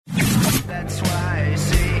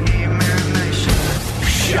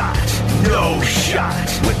Shot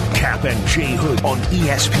with Cap and J Hood on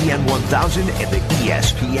ESPN 1000 and the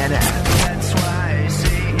ESPN app. That's why I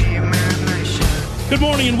say, man, good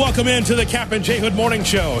morning and welcome into the Cap and J Hood Morning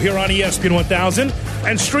Show here on ESPN 1000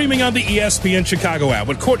 and streaming on the ESPN Chicago app.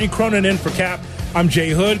 With Courtney Cronin in for Cap, I'm Jay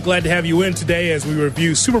Hood. Glad to have you in today as we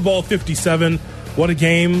review Super Bowl 57. What a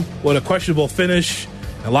game. What a questionable finish.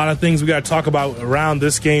 A lot of things we got to talk about around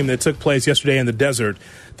this game that took place yesterday in the desert.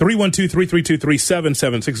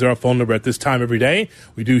 312-332-3776 phone number at this time every day.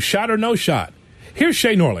 We do shot or no shot. Here's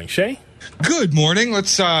Shay Norling. Shay? Good morning.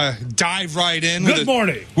 Let's dive right in. Good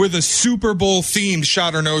morning. With a Super Bowl themed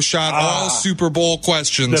shot or no shot. All Super Bowl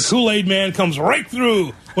questions. The Kool-Aid man comes right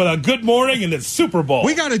through with a good morning and it's Super Bowl.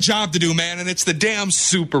 We got a job to do, man, and it's the damn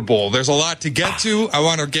Super Bowl. There's a lot to get to. I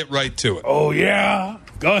want to get right to it. Oh, yeah.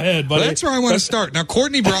 Go ahead, buddy. Well, that's where I want to start. Now,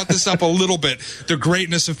 Courtney brought this up a little bit, the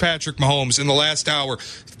greatness of Patrick Mahomes in the last hour.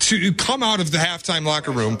 To come out of the halftime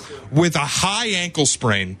locker room with a high ankle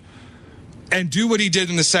sprain and do what he did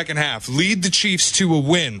in the second half, lead the Chiefs to a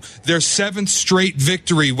win, their 7th straight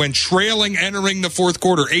victory when trailing entering the fourth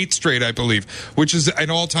quarter, 8th straight, I believe, which is an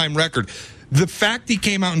all-time record. The fact he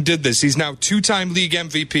came out and did this, he's now 2-time league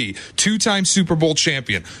MVP, 2-time Super Bowl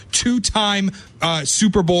champion, 2-time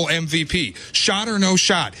Super Bowl MVP. Shot or no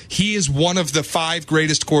shot, he is one of the 5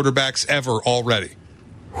 greatest quarterbacks ever already.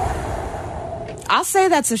 I'll say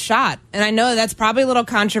that's a shot. And I know that's probably a little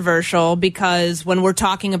controversial because when we're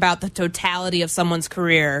talking about the totality of someone's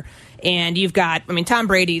career, and you've got, Tom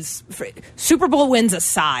Brady's Super Bowl wins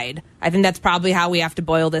aside, I think that's probably how we have to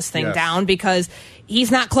boil this thing down because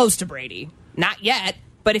he's not close to Brady. Not yet.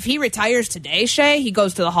 But if he retires today, Shay, he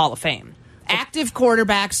goes to the Hall of Fame. Active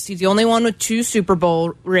quarterbacks, he's the only one with 2 Super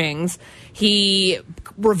Bowl rings. He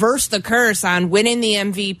reversed the curse on winning the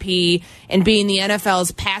MVP and being the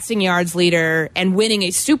NFL's passing yards leader and winning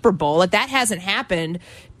a Super Bowl. Like, that hasn't happened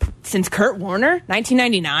since Kurt Warner,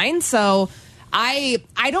 1999. So I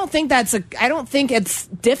don't think it's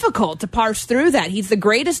difficult to parse through that. He's the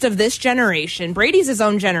greatest of this generation. Brady's his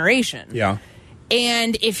own generation. Yeah.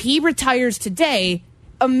 And if he retires today,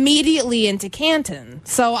 immediately into Canton.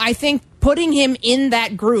 So I think putting him in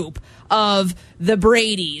that group of the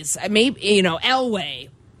Bradys, maybe, Elway,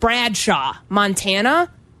 Bradshaw,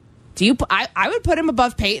 Montana, I would put him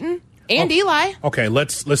above Peyton and Eli. Okay,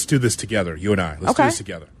 let's do this together, you and I. Let's do this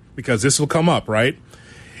together. Because this will come up, right?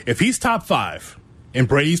 If he's top 5 and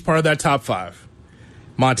Brady's part of that top 5,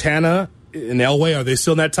 Montana and Elway, are they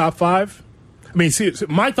still in that top 5? See,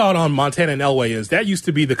 my thought on Montana and Elway is that used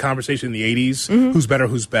to be the conversation in the 80s, who's better,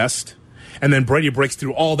 who's best. And then Brady breaks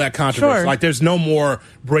through all that controversy. Sure. Like, there's no more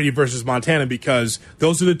Brady versus Montana because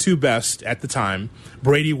those are the 2 best at the time.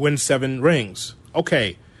 Brady wins 7 rings.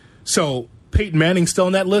 Okay, so Peyton Manning still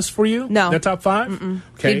on that list for you? No. That top 5?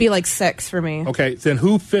 Okay. He'd be like 6 for me. Okay, then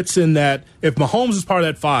who fits in that? If Mahomes is part of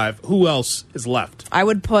that 5, who else is left? I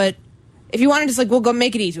would put, if you want to just we'll go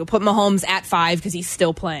make it easy. We'll put Mahomes at 5 because he's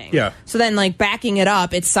still playing. Yeah. So then backing it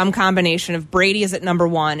up, it's some combination of Brady is at number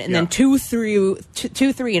 1, and then 2,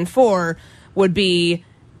 3, and 4 would be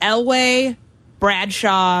Elway,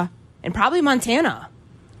 Bradshaw, and probably Montana.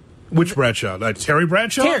 Which Bradshaw? Terry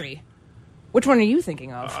Bradshaw? Terry. Which one are you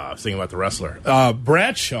thinking of? I was thinking about the wrestler.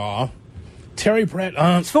 Bradshaw. Terry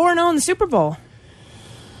Bradshaw. It's 4-0 in the Super Bowl.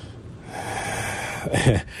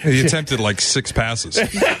 He attempted 6 passes.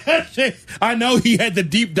 I know he had the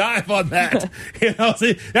deep dive on that.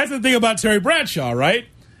 See, that's the thing about Terry Bradshaw, right?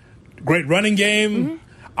 Great running game.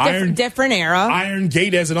 Different era. Iron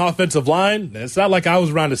Gate as an offensive line. It's not like I was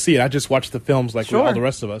around to see it. I just watched the films like all the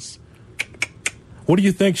rest of us. What do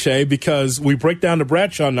you think, Shay? Because we break down the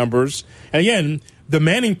Bradshaw numbers, and again, the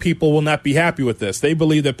Manning people will not be happy with this. They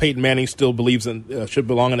believe that Peyton Manning still believes should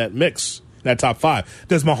belong in that mix, in that top 5.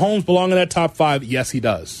 Does Mahomes belong in that top 5? Yes, he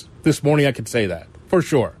does. This morning I could say that, for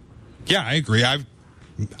sure. Yeah, I agree.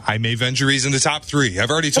 I may venture he's in the top 3.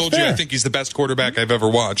 I've already told you I think he's the best quarterback I've ever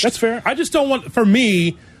watched. That's fair. I just don't want, for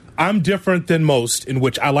me, I'm different than most in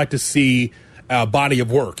which I like to see a body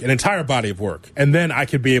of work, an entire body of work, and then I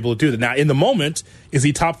could be able to do that. Now, in the moment, is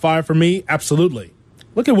he top 5 for me? Absolutely.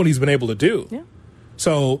 Look at what he's been able to do. Yeah.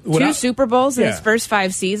 So 2 Super Bowls in his first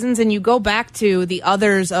 5 seasons, and you go back to the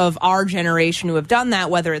others of our generation who have done that,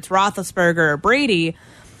 whether it's Roethlisberger or Brady,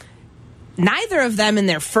 neither of them in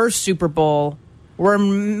their first Super Bowl were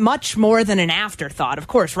much more than an afterthought. Of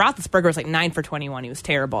course, Roethlisberger was 9 for 21. He was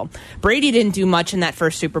terrible. Brady didn't do much in that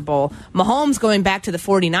first Super Bowl. Mahomes, going back to the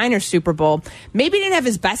 49ers Super Bowl, maybe didn't have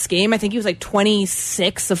his best game. I think he was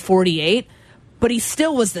 26 of 48. But he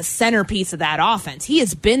still was the centerpiece of that offense. He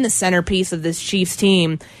has been the centerpiece of this Chiefs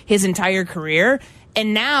team his entire career.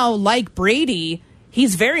 And now, like Brady,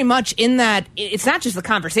 he's very much in that. It's not just the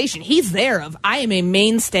conversation. He's there of, I am a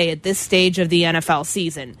mainstay at this stage of the NFL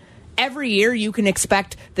season. Every year you can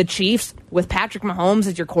expect the Chiefs, with Patrick Mahomes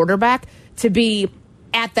as your quarterback, to be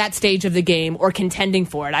at that stage of the game or contending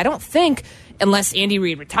for it. I don't think, unless Andy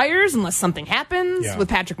Reid retires, unless something happens with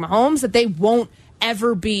Patrick Mahomes, that they won't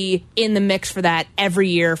ever be in the mix for that every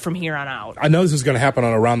year from here on out. I know this is going to happen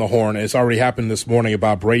on Around the Horn. It's already happened this morning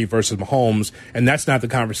about Brady versus Mahomes, and that's not the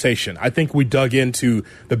conversation. I think we dug into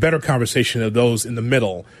the better conversation of those in the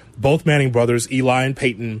middle. Both Manning brothers, Eli and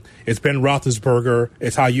Peyton. It's Ben Roethlisberger.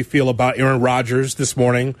 It's how you feel about Aaron Rodgers this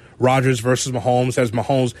morning. Rodgers versus Mahomes as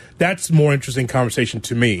Mahomes. That's a more interesting conversation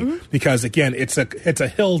to me because, again, it's a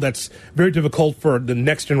hill that's very difficult for the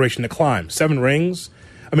next generation to climb. 7 rings.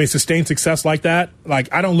 I mean, sustained success like that. Like,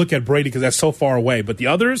 I don't look at Brady because that's so far away. But the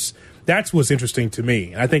others, that's what's interesting to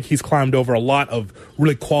me. And I think he's climbed over a lot of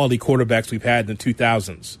really quality quarterbacks we've had in the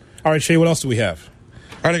 2000s. All right, Shay, what else do we have?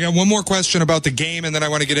 All right, I got one more question about the game, and then I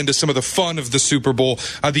want to get into some of the fun of the Super Bowl.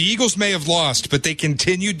 The Eagles may have lost, but they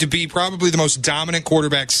continued to be probably the most dominant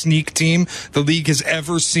quarterback sneak team the league has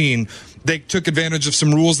ever seen. They took advantage of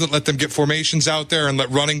some rules that let them get formations out there and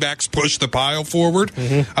let running backs push the pile forward.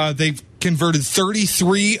 They've converted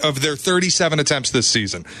 33 of their 37 attempts this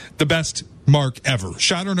season. The best mark ever.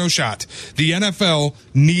 Shot or no shot. The NFL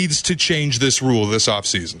needs to change this rule this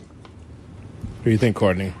offseason. What do you think,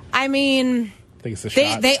 Courtney? I mean, I think it's a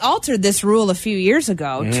shot. They altered this rule a few years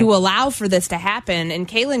ago to allow for this to happen. And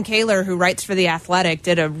Kaylin Kaler, who writes for The Athletic,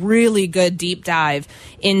 did a really good deep dive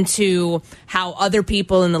into how other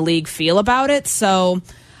people in the league feel about it. So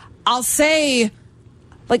I'll say,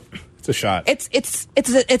 like, it's a shot.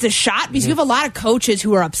 It's a shot because you have a lot of coaches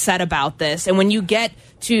who are upset about this. And when you get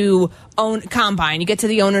to own Combine, you get to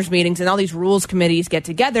the owners' meetings and all these rules committees get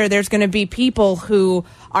together, there's going to be people who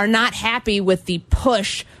are not happy with the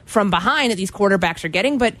push from behind that these quarterbacks are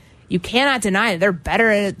getting, but you cannot deny that they're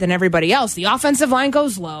better than everybody else. The offensive line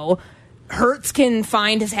goes low. Hurts can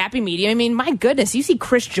find his happy medium. I mean, my goodness, you see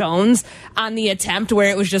Chris Jones on the attempt where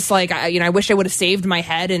it was just like, I wish I would have saved my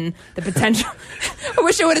head and the potential. I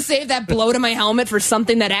wish I would have saved that blow to my helmet for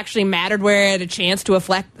something that actually mattered where I had a chance to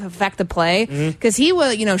affect the play. Because he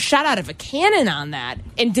was, shot out of a cannon on that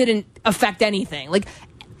and didn't affect anything. Like,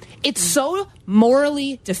 it's so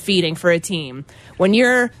morally defeating for a team when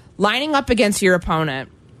you're lining up against your opponent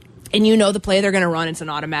and you know the play they're going to run, it's an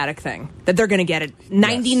automatic thing that they're going to get it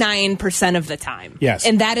 99% of the time. Yes,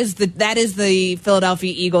 and that is the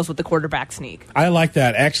Philadelphia Eagles with the quarterback sneak. I like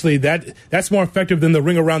that. Actually, that's more effective than the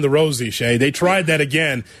ring around the rosy. Shay, they tried that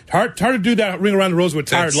again. Hard to do that ring around the rosy with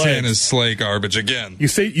tired legs. Santa's sleigh garbage again. You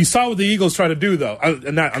saw what the Eagles try to do though.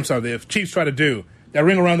 The Chiefs try to do that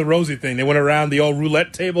ring around the rosy thing. They went around the old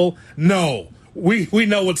roulette table. No, we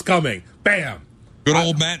know what's coming. Bam. Good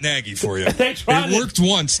old Matt Nagy for you. It worked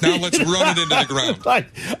once. Now let's run it into the ground. Like,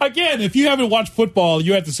 again, if you haven't watched football,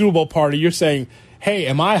 you're at the Super Bowl party, you're saying, hey,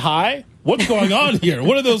 am I high? What's going on here?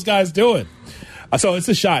 What are those guys doing? So it's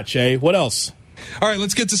a shot, Shay. What else? All right,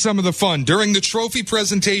 let's get to some of the fun. During the trophy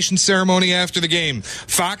presentation ceremony after the game,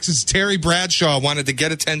 Fox's Terry Bradshaw wanted to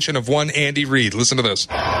get attention of one Andy Reid. Listen to this.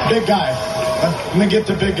 Big guy. Let me get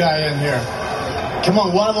the big guy in here. Come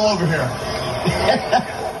on, waddle over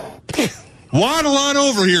here. Waddle on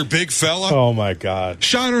over here, big fella. Oh, my God.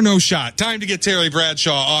 Shot or no shot? Time to get Terry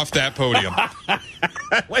Bradshaw off that podium.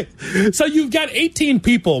 Wait, so you've got 18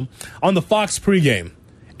 people on the Fox pregame,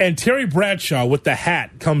 and Terry Bradshaw with the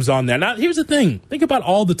hat comes on there. Now, here's the thing. Think about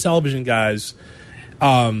all the television guys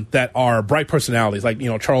that are bright personalities, like,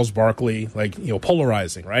 Charles Barkley, like,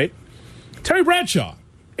 polarizing, right? Terry Bradshaw,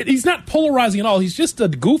 he's not polarizing at all. He's just a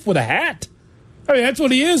goof with a hat. I mean, that's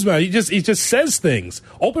what he is, man. He just says things,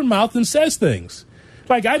 open mouth, and says things.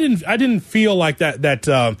 Like, I didn't feel like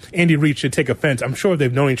that Andy Reid should take offense. I'm sure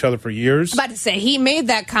they've known each other for years. I'm about to say, he made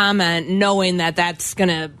that comment knowing that that's going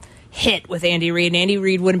to hit with Andy Reid, and Andy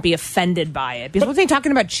Reid wouldn't be offended by it. Because wasn't he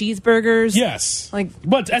talking about cheeseburgers? Yes.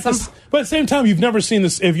 But at the same time, you've never seen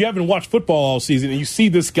this. If you haven't watched football all season and you see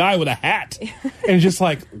this guy with a hat, and it's just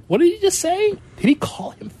like, what did he just say? Did he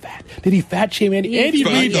call him fat? Did he fat shame Andy? Andy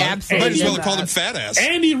Reid absolutely might as well have called him fat ass.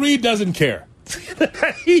 Andy Reid doesn't care.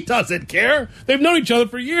 He doesn't care. They've known each other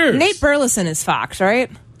for years. Nate Burleson is Fox, right?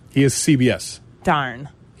 He is CBS. Darn.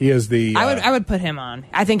 He is the. I would put him on.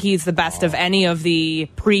 I think he's the best of any of the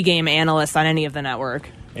pregame analysts on any of the network.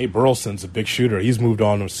 Hey, Burleson's a big shooter. He's moved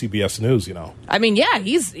on to CBS News, you know. I mean, yeah,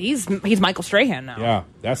 he's Michael Strahan now. Yeah,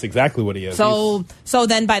 that's exactly what he is. So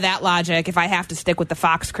then by that logic, if I have to stick with the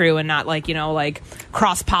Fox crew and not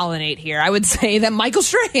cross-pollinate here, I would say that Michael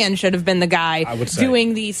Strahan should have been the guy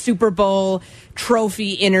doing the Super Bowl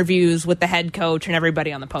trophy interviews with the head coach and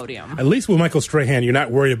everybody on the podium. At least with Michael Strahan, you're not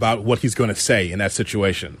worried about what he's going to say in that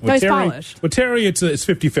situation. He's polished. With Terry, it's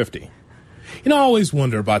 50-50. You know, I always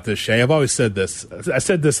wonder about this, Shay. I've always said this. I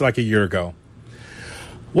said this like a year ago.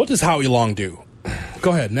 What does Howie Long do?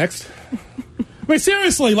 Go ahead, next. I mean,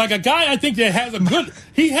 seriously, like a guy I think that has a good...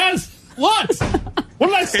 He has... What? What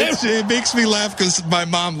did I say? It makes me laugh because my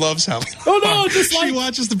mom loves Howie Long. Oh, no, just like... She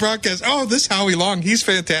watches the broadcast. Oh, this Howie Long, he's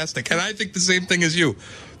fantastic. And I think the same thing as you.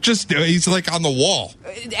 Just, he's like on the wall.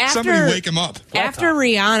 Somebody wake him up. After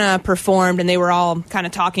Rihanna performed and they were all kind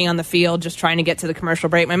of talking on the field, just trying to get to the commercial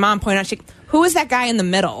break, my mom pointed out, who is that guy in the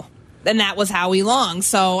middle? And that was Howie Long.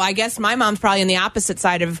 So I guess my mom's probably on the opposite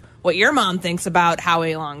side of what your mom thinks about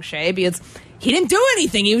Howie Long, Shay, because he didn't do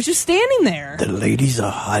anything. He was just standing there. The ladies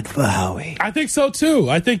are hot for Howie. I think so, too.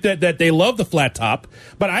 I think that they love the flat top,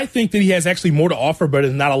 but I think that he has actually more to offer, but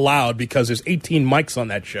is not allowed because there's 18 mics on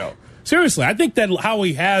that show. Seriously, I think that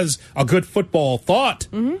Howie has a good football thought.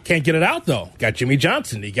 Mm-hmm. Can't get it out, though. Got Jimmy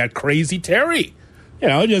Johnson. He got Crazy Terry. You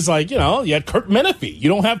know, just like, you had Kurt Menefee. You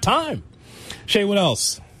don't have time. Shay, what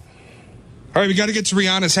else? All right, we got to get to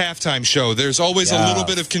Rihanna's halftime show. There's always a little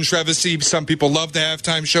bit of controversy. Some people love the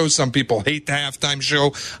halftime show. Some people hate the halftime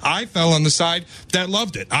show. I fell on the side that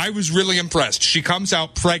loved it. I was really impressed. She comes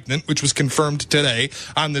out pregnant, which was confirmed today,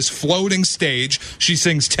 on this floating stage. She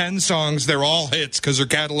sings 10 songs. They're all hits because her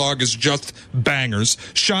catalog is just bangers.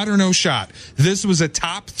 Shot or no shot. This was a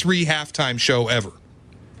top 3 halftime show ever.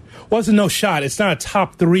 Wasn't no shot. It's not a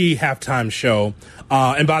top 3 halftime show.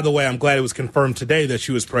 And by the way, I'm glad it was confirmed today that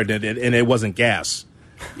she was pregnant and it wasn't gas.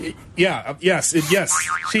 Yeah, yes.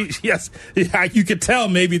 You could tell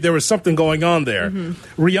maybe there was something going on there.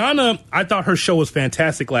 Mm-hmm. Rihanna, I thought her show was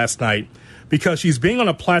fantastic last night because she's being on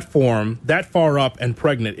a platform that far up and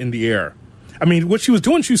pregnant in the air. I mean, what she was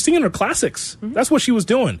doing, she was singing her classics. Mm-hmm. That's what she was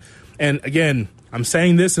doing. And again, I'm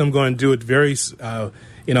saying this and I'm going to do it very,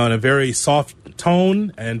 in a very soft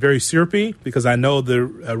tone and very syrupy because I know the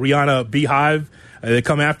Rihanna Beehive, they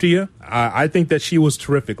come after you. I think that she was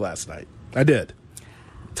terrific last night. I did.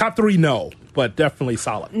 Top 3, no, but definitely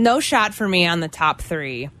solid. No shot for me on the top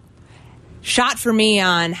 3. Shot for me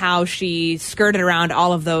on how she skirted around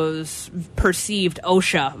all of those perceived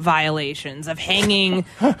OSHA violations of hanging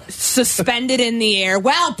suspended in the air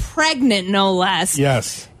while pregnant, no less.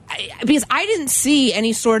 Yes. Because I didn't see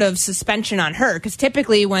any sort of suspension on her. Because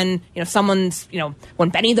typically when someone's when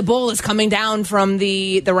Benny the Bull is coming down from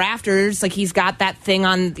the rafters, like he's got that thing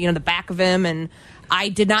on the back of him, and I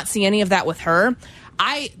did not see any of that with her.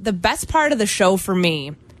 The best part of the show for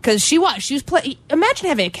me, because she was playing. Imagine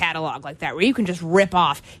having a catalog like that where you can just rip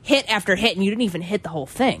off hit after hit, and you didn't even hit the whole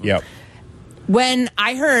thing. Yep. When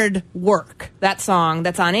I heard "Work," that song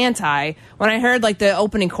that's on Anti, when I heard like the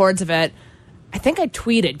opening chords of it. I think I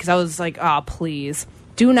tweeted because I was like, oh, please,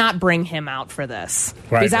 do not bring him out for this.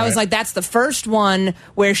 Right, because I was like, that's the first one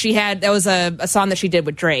where that was a song that she did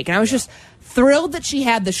with Drake. And I was just thrilled that she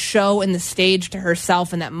had the show and the stage to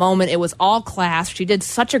herself in that moment. It was all class. She did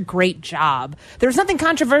such a great job. There was nothing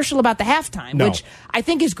controversial about the halftime, which I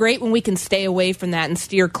think is great when we can stay away from that and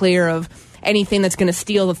steer clear of anything that's going to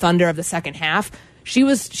steal the thunder of the second half. She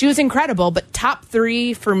was incredible, but top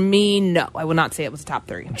 3 for me, no. I will not say it was a top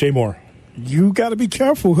 3. Jay Moore. You got to be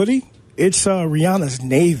careful, Hoodie. It's Rihanna's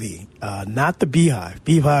Navy, not the Beehive.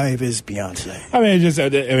 Beehive is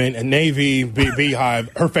Beyonce. Navy, Beehive,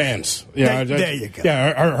 her fans. There you go.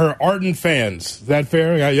 Yeah, her ardent fans. Is that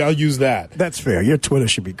fair? I'll use that. That's fair. Your Twitter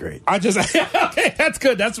should be great. Okay, that's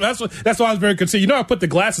good. That's why I was very concerned. I put the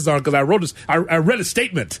glasses on because I read a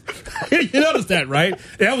statement. You noticed that, right?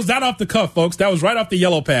 That was not off the cuff, folks. That was right off the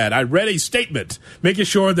yellow pad. I read a statement, making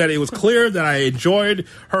sure that it was clear that I enjoyed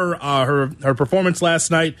her performance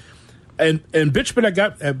last night. And Bitch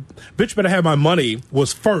Better Have My Money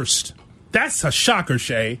was first. That's a shocker,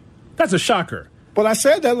 Shay. That's a shocker. But I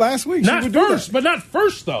said that last week. Not first, but not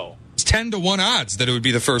first, though. It's 10-1 odds that it would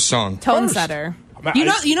be the first song. Tone setter.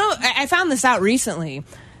 I found this out recently.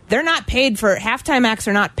 They're not paid for halftime acts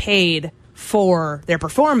are not paid for their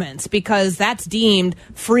performance because that's deemed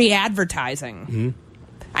free advertising. Mm-hmm.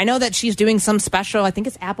 I know that she's doing some special, I think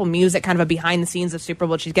it's Apple Music, kind of a behind the scenes of Super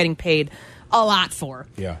Bowl. She's getting paid a lot for.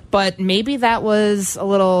 Yeah. But maybe that was a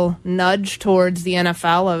little nudge towards the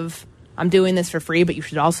NFL of, I'm doing this for free, but you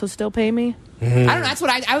should also still pay me. I don't know. That's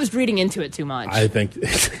what I was reading into it too much. I think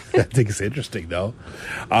it's interesting, though.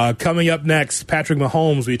 Coming up next, Patrick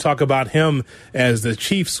Mahomes. We talk about him as the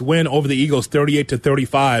Chiefs win over the Eagles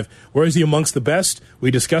 38-35. Where is he amongst the best?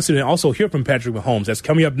 We discuss it and also hear from Patrick Mahomes. That's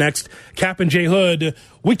coming up next. Cap and J Hood,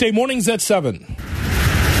 weekday mornings at 7.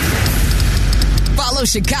 Follow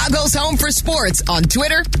Chicago's Home for Sports on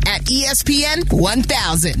Twitter at ESPN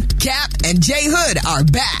 1000. Cap and J Hood are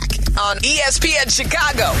back on ESPN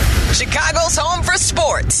Chicago, Chicago's Home for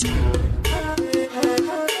Sports.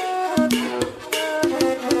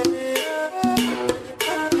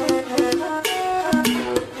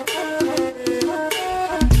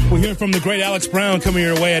 We'll hear from the great Alex Brown coming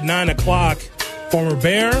your way at 9 o'clock. Former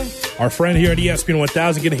Bear, our friend here at ESPN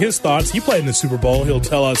 1000, getting his thoughts. He played in the Super Bowl. He'll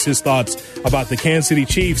tell us his thoughts about the Kansas City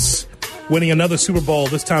Chiefs winning another Super Bowl,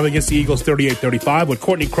 this time against the Eagles 38-35. With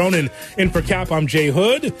Courtney Cronin in for Cap, I'm Jay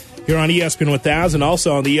Hood here on ESPN 1000,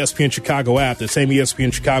 also on the ESPN Chicago app, the same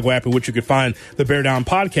ESPN Chicago app in which you can find the Bear Down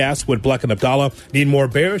podcast with Bleck and Abdallah. Need more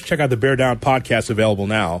Bears? Check out the Bear Down podcast, available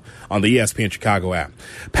now on the ESPN Chicago app.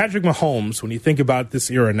 Patrick Mahomes, when you think about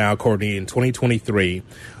this era now, Courtney, in 2023,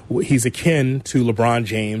 he's akin to LeBron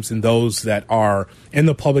James and those that are in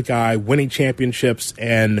the public eye, winning championships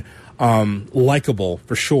and likable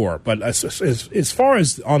for sure. But as far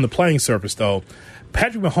as on the playing surface, though,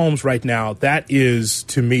 Patrick Mahomes right now, that is,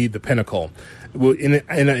 to me, the pinnacle. In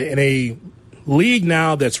a league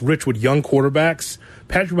now that's rich with young quarterbacks,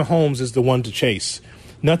 Patrick Mahomes is the one to chase.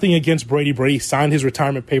 Nothing against Brady. Brady signed his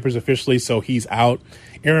retirement papers officially, so he's out.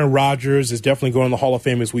 Aaron Rodgers is definitely going to the Hall of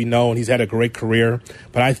Fame, as we know, and he's had a great career.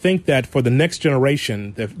 But I think that for the next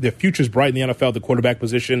generation, the future's bright in the NFL, the quarterback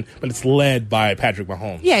position, but it's led by Patrick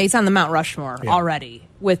Mahomes. Yeah, he's on the Mount Rushmore already.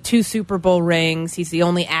 With 2 Super Bowl rings, he's the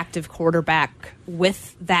only active quarterback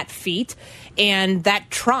with that feat, and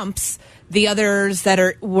that trumps the others that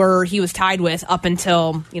he was tied with up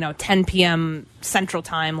until 10 p.m. Central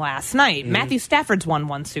Time last night. Mm-hmm. Matthew Stafford's won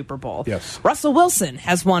 1 Super Bowl. Yes. Russell Wilson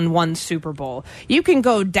has won 1 Super Bowl. You can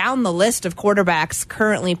go down the list of quarterbacks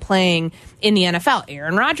currently playing in the NFL.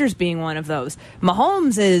 Aaron Rodgers being one of those.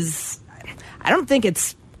 Mahomes is, I don't think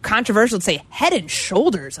it's controversial to say, head and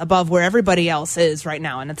shoulders above where everybody else is right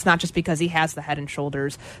now, and it's not just because he has the Head and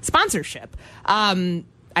Shoulders sponsorship.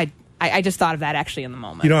 I just thought of that actually in the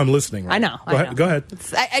moment. You know, I'm listening. Right? I know. Go ahead.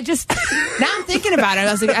 I just now I'm thinking about it.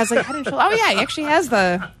 I was like, Head and Shoulders. Oh yeah, he actually has he's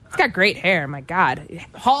got great hair. My God,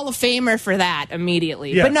 Hall of Famer for that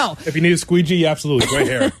immediately. Yes. But no, if you need a squeegee, absolutely great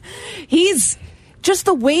hair. He's just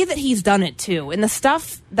the way that he's done it too, and the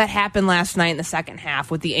stuff that happened last night in the second half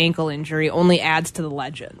with the ankle injury only adds to the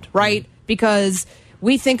legend, right? Because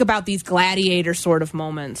we think about these gladiator sort of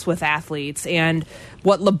moments with athletes and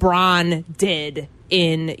what LeBron did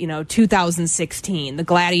in 2016, the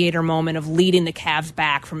gladiator moment of leading the Cavs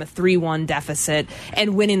back from a 3-1 deficit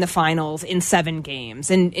and winning the finals in 7 games,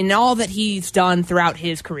 and all that he's done throughout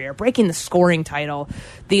his career, breaking the scoring title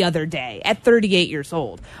the other day at 38 years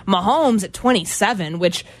old. Mahomes at 27,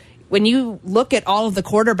 which when you look at all of the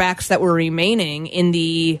quarterbacks that were remaining in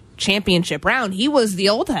the championship round, he was the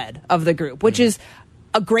old head of the group, which is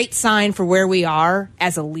a great sign for where we are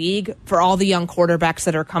as a league for all the young quarterbacks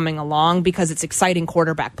that are coming along, because it's exciting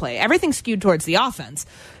quarterback play. Everything's skewed towards the offense.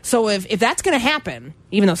 So if that's going to happen,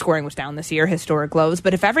 even though scoring was down this year, historic lows,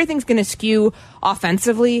 but if everything's going to skew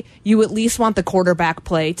offensively, you at least want the quarterback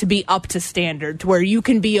play to be up to standard, to where you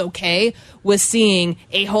can be okay with seeing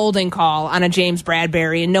a holding call on a James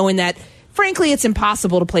Bradberry and knowing that, frankly, it's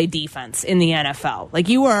impossible to play defense in the NFL. Like,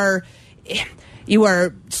 you are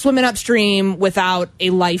swimming upstream without a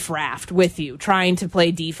life raft with you, trying to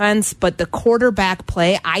play defense. But the quarterback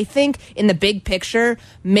play, I think, in the big picture,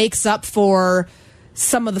 makes up for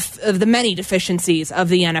some of the many deficiencies of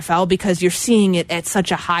the NFL, because you're seeing it at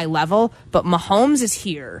such a high level. But Mahomes is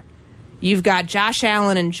here. You've got Josh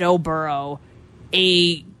Allen and Joe Burrow,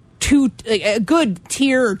 a good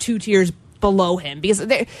tier or 2 tiers below him, because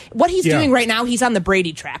what he's doing right now, he's on the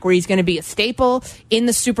Brady track, where he's going to be a staple in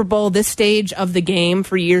the Super Bowl, this stage of the game,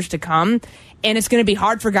 for years to come. And it's going to be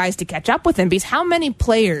hard for guys to catch up with him, because how many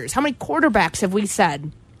quarterbacks have we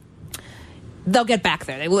said they'll get back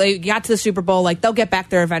there? They got to the Super Bowl, like, they'll get back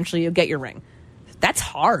there eventually, you'll get your ring. That's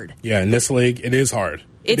hard. Yeah, in this league, it is hard.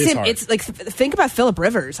 It's like, think about Phillip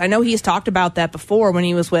Rivers. I know he's talked about that before when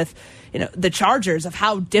he was with the Chargers, of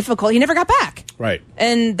how difficult he never got back. Right.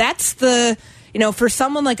 And that's for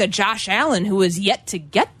someone like a Josh Allen who is yet to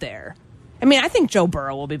get there. I mean, I think Joe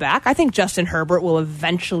Burrow will be back. I think Justin Herbert will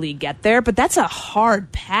eventually get there, but that's a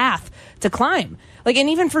hard path to climb. Like, and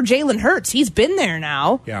even for Jalen Hurts, he's been there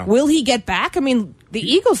now. Yeah. Will he get back? I mean, the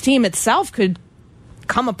Eagles team itself could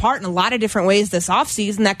come apart in a lot of different ways this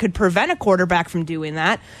offseason that could prevent a quarterback from doing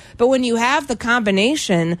that. But when you have the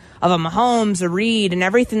combination of a Mahomes, a Reed, and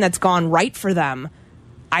everything that's gone right for them,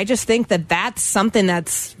 I just think that that's something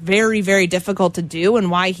that's very, very difficult to do, and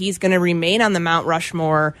why he's going to remain on the Mount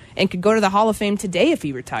Rushmore and could go to the Hall of Fame today if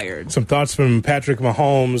he retired. Some thoughts from Patrick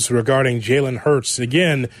Mahomes regarding Jalen Hurts.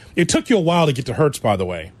 Again, it took you a while to get to Hurts, by the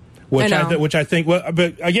way, which I think. Well,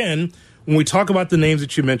 but again, when we talk about the names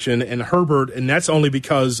that you mentioned and Herbert, and that's only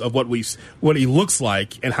because of what he looks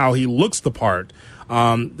like and how he looks the part.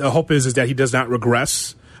 The hope is that he does not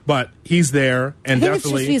regress. But he's there, and I think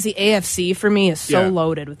definitely it's just because the AFC for me is so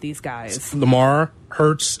loaded with these guys. Lamar,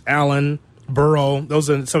 Hurts, Allen, Burrow. Those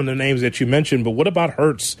are some of the names that you mentioned. But what about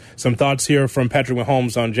Hurts? Some thoughts here from Patrick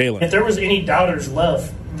Mahomes on Jalen. If there was any doubters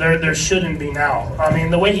left, there shouldn't be now. I mean,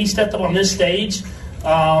 the way he stepped up on this stage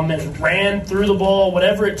and ran through the ball,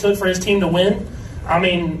 whatever it took for his team to win. I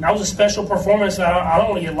mean, that was a special performance. I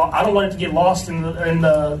don't want it to get lost in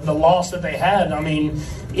the loss that they had. I mean,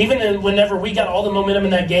 even whenever we got all the momentum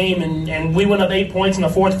in that game and we went up 8 points in the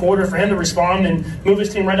fourth quarter, for him to respond and move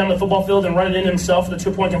his team right down the football field and run it in himself for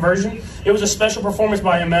the 2-point conversion, it was a special performance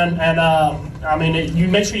by him, man. And I mean, you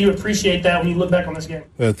make sure you appreciate that when you look back on this game.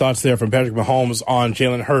 Thoughts there from Patrick Mahomes on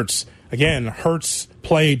Jalen Hurts. Again, Hurts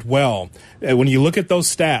played well. When you look at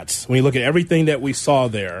those stats, when you look at everything that we saw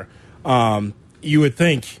there, you would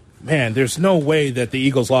think, man, there's no way that the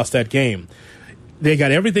Eagles lost that game. They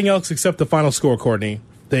got everything else except the final score, Courtney.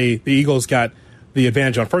 The Eagles got the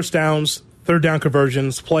advantage on first downs, third down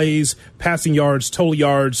conversions, plays, passing yards, total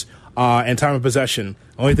yards, and time of possession.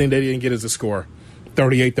 Only thing they didn't get is the score,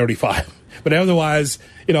 38-35. But otherwise,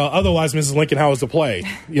 Mrs. Lincoln, how was the play?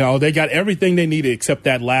 They got everything they needed except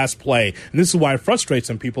that last play. And this is why it frustrates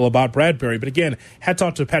some people about Bradbury. But again, hats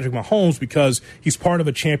off to Patrick Mahomes because he's part of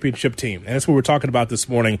a championship team. And that's what we're talking about this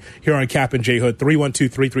morning here on Cap and J Hood,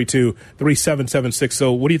 312-332-3776.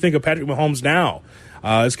 So what do you think of Patrick Mahomes now?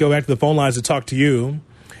 Let's go back to the phone lines to talk to you.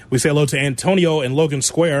 We say hello to Antonio in Logan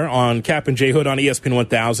Square on Cap and J Hood on ESPN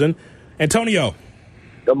 1000. Antonio.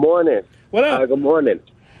 Good morning. What up? Good morning.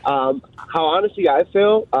 How honestly I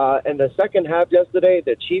feel, in the second half yesterday,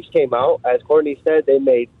 the Chiefs came out. As Courtney said, they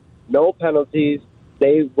made no penalties.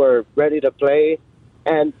 They were ready to play.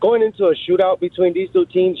 And going into a shootout between these two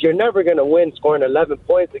teams, you're never going to win scoring 11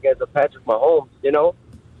 points against a Patrick Mahomes,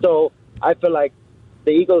 So I feel like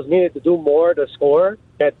the Eagles needed to do more to score.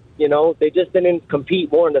 That, they just didn't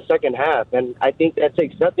compete more in the second half. And I think that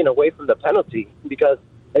takes nothing away from the penalty. Because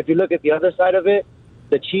if you look at the other side of it,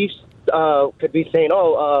 the Chiefs could be saying,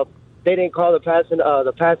 they didn't call the pass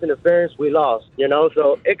interference, we lost,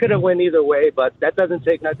 So it could have went either way, but that doesn't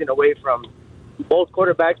take nothing away from both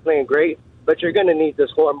quarterbacks playing great, but you're going to need to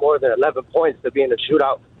score more than 11 points to be in a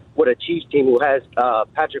shootout with a Chiefs team who has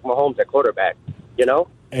Patrick Mahomes at quarterback,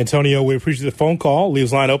 Antonio, we appreciate the phone call.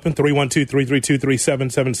 Leaves line open,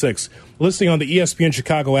 312-332-3776. Listening on the ESPN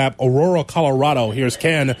Chicago app, Aurora, Colorado. Here's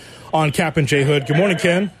Ken on Cap and J Hood. Good morning,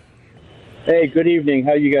 Ken. Hey, good evening.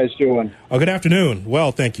 How you guys doing? Oh, good afternoon.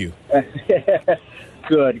 Well, thank you.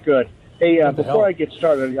 Good. Hey, before I get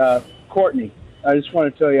started, Courtney, I just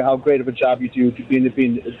want to tell you how great of a job you do being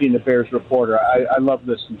the Bears reporter. I love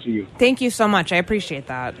listening to you. Thank you so much. I appreciate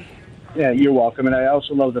that. Yeah, you're welcome. And I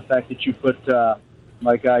also love the fact that you put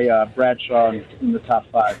my guy Bradshaw in the top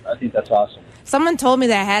 5. I think that's awesome. Someone told me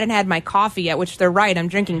that I hadn't had my coffee yet, which they're right. I'm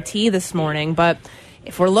drinking tea this morning, but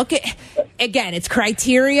if we're looking, again, it's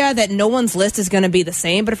criteria that no one's list is going to be the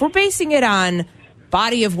same. But if we're basing it on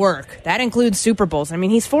body of work, that includes Super Bowls. I mean,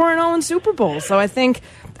 he's 4-0 in Super Bowls. So I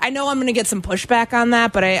know I'm going to get some pushback on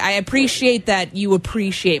that, but I appreciate that you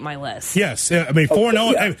appreciate my list. Yes. I mean,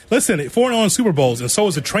 4-0. Hey, listen, 4-0 in Super Bowls, and so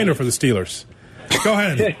is a trainer for the Steelers. Go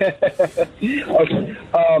ahead. Okay.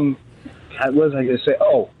 What was I going to say?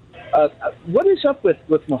 What is up with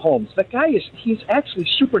Mahomes? That guy he's actually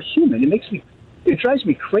superhuman. It drives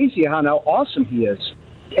me crazy how awesome he is,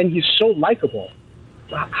 and he's so likable.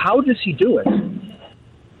 How does he do it?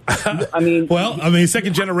 I mean,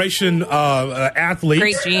 second generation athlete.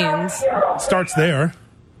 Great genes. Starts there.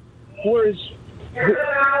 Is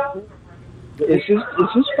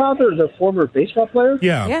his father the former baseball player?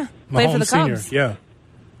 Yeah. Played for the Cubs. Senior. Yeah.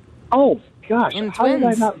 Oh gosh, and how did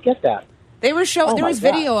I not get that? They were there was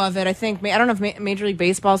video of it, I think. I don't know if Major League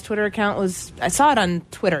Baseball's Twitter account was... I saw it on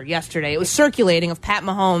Twitter yesterday. It was circulating of Pat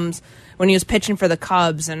Mahomes when he was pitching for the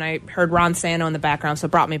Cubs, and I heard Ron Santo in the background, so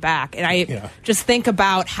it brought me back. And I just think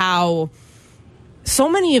about how so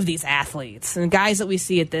many of these athletes and guys that we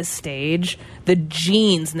see at this stage, the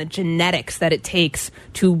genes and the genetics that it takes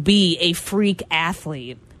to be a freak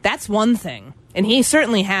athlete, that's one thing. And he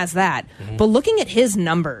certainly has that. But looking at his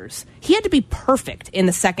numbers, he had to be perfect in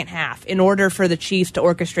the second half in order for the Chiefs to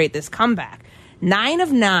orchestrate this comeback. 9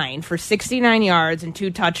 of 9 for 69 yards and 2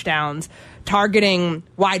 touchdowns, targeting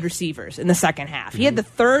wide receivers in the second half. He had the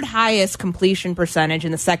third highest completion percentage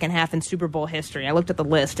in the second half in Super Bowl history. I looked at the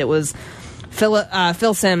list. It was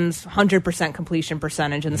Phil Simms' 100% completion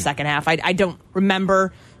percentage in the second half. I don't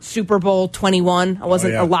remember Super Bowl 21. I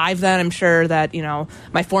wasn't alive then. I'm sure that,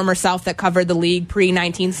 my former self that covered the league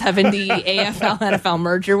pre-1970 AFL NFL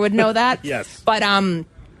merger would know that. Yes. But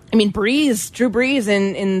Drew Brees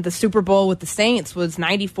in the Super Bowl with the Saints was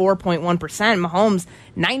 94.1%. Mahomes,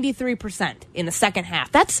 93% in the second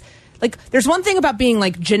half. That's there's one thing about being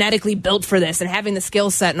genetically built for this and having the skill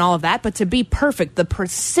set and all of that, but to be perfect, the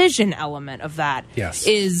precision element of that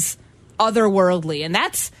is otherworldly. And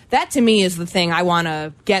that to me is the thing I want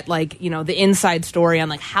to get the inside story on,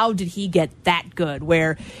 how did he get that good,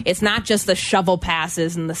 where it's not just the shovel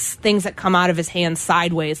passes and the things that come out of his hands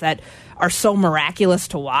sideways that are so miraculous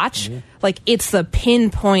to watch. It's the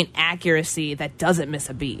pinpoint accuracy that doesn't miss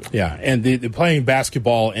a beat. Yeah, and the playing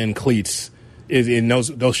basketball in cleats is in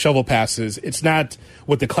those shovel passes. It's not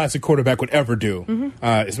what the classic quarterback would ever do.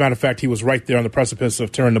 As a matter of fact, he was right there on the precipice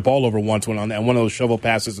of turning the ball over once on one of those shovel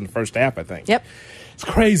passes in the first half, I think. Yep. It's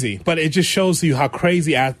crazy, but it just shows you how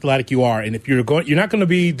crazy athletic you are. And if you're not going to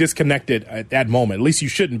be disconnected at that moment. At least you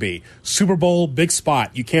shouldn't be. Super Bowl, big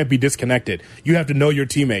spot. You can't be disconnected. You have to know your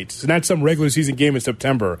teammates. It's not some regular season game in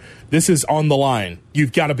September. This is on the line.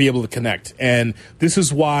 You've got to be able to connect. And this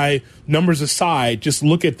is why, numbers aside, just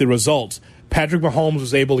look at the results. Patrick Mahomes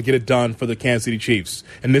was able to get it done for the Kansas City Chiefs,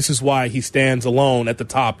 and this is why he stands alone at the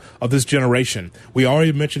top of this generation. We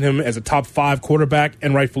already mentioned him as a top 5 quarterback,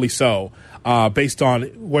 and rightfully so, based on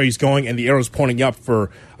where he's going, and the arrow's pointing up for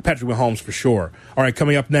Patrick Mahomes for sure. All right,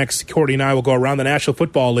 coming up next, Courtney and I will go around the National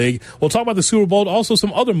Football League. We'll talk about the Super Bowl, also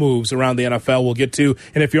some other moves around the NFL we'll get to.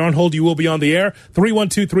 And if you're on hold, you will be on the air.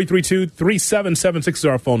 312-332-3776 is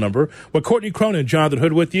our phone number. With Courtney Cronin, Jonathan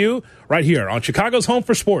Hood with you right here on Chicago's Home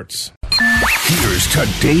for Sports. Here's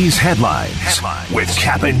today's headlines with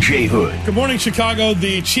Cap and J Hood. Good morning, Chicago.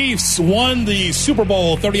 The Chiefs won the Super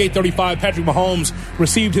Bowl 38-35. Patrick Mahomes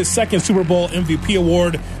received his second Super Bowl MVP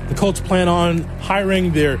award. The Colts plan on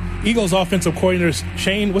hiring their Eagles offensive coordinator,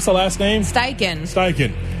 Shane, what's the last name? Steichen.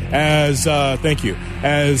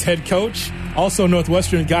 As head coach. Also,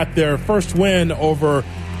 Northwestern got their first win over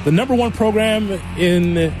the number 1 program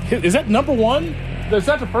is that number 1? Is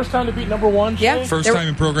that the first time to beat number 1? Yeah. First time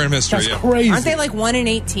in program history. That's crazy. Aren't they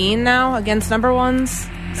 1-18 now against number 1s?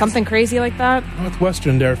 Something crazy like that?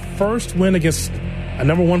 Northwestern, their first win against a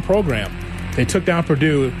number 1 program. They took down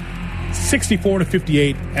Purdue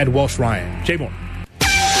 64-58 at Welsh Ryan. Jay Moore.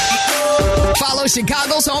 Follow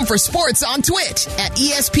Chicago's Home for Sports on Twitch at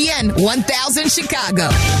ESPN 1000 Chicago.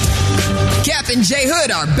 Cap and J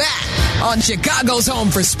Hood are back on Chicago's Home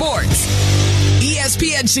for Sports.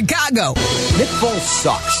 ESPN Chicago. Nick Foles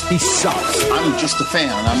sucks. He sucks. I'm just a fan.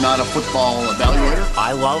 I'm not a football evaluator.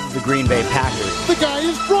 I love the Green Bay Packers. The guy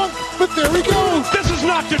is drunk, but there he goes. This is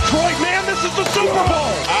not Detroit, man. This is the Super Bowl.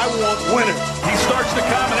 I want winners. He starts to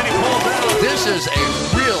come and then he pulls out. This is a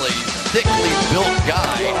really thickly built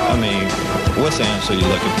guy. I mean, what's the answer you're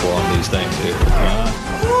looking for on these things here?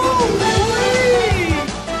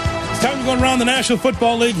 Time to go around the National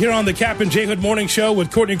Football League here on the Cap and J Hood Morning Show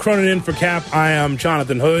with Courtney Cronin in for Cap. I am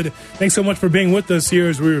Jonathan Hood. Thanks so much for being with us here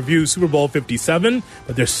as we review Super Bowl 57.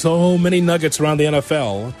 But there's so many nuggets around the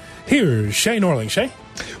NFL. Here's Shay Norling. Shay?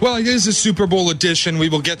 Well, it is a Super Bowl edition. We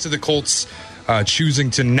will get to the Colts choosing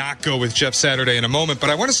to not go with Jeff Saturday in a moment. But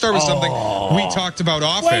I want to start with something we talked about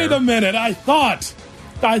off air. Wait a minute. I thought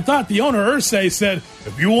the owner, Irsay, said,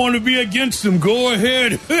 if you want to be against him, go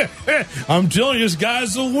ahead. I'm telling you, this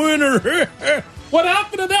guy's a winner. What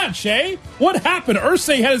happened to that, Shay? What happened?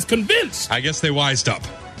 Irsay has convinced. I guess they wised up.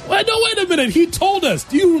 Well, no, wait a minute. He told us.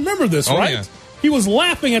 Do you remember this, right? Yeah. He was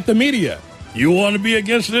laughing at the media. You want to be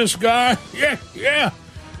against this guy? Yeah.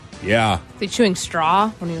 Is he chewing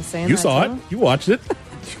straw when he was saying that? You saw it. You watched it.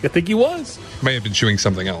 I think he was. May have been chewing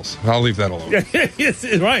something else. I'll leave that alone. Yes,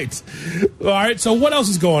 right. All right, so what else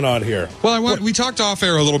is going on here? Well, we talked off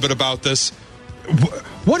air a little bit about this.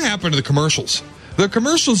 What happened to the commercials? The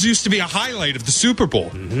commercials used to be a highlight of the Super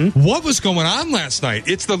Bowl. Mm-hmm. What was going on last night?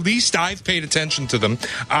 It's the least I've paid attention to them.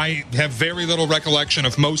 I have very little recollection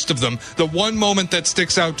of most of them. The one moment that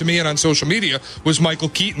sticks out to me and on social media was Michael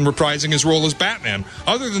Keaton reprising his role as Batman.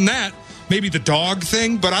 Other than that, maybe the dog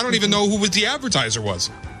thing, but I don't even know who the advertiser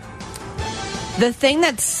was. The thing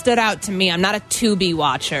that stood out to me, I'm not a Tubi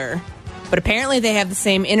watcher, but apparently they have the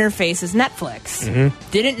same interface as Netflix.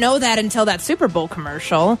 Mm-hmm. Didn't know that until that Super Bowl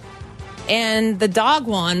commercial. and the dog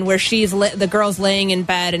one where the girl's laying in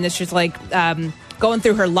bed and it's just like going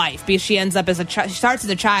through her life because she ends up she starts as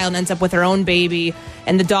a child and ends up with her own baby,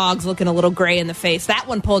 and the dog's looking a little gray in the face. That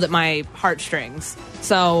one pulled at my heartstrings.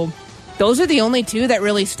 So those are the only two that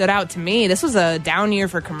really stood out to me. This was a down year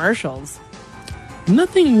for commercials.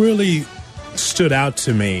 Nothing really stood out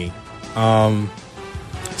to me. Saw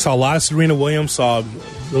a lot of Serena Williams, saw a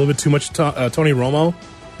little bit too much Tony Romo.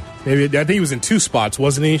 Maybe I think he was in 2 spots,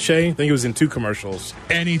 wasn't he, Shay? I think he was in 2 commercials.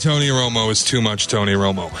 Any Tony Romo is too much Tony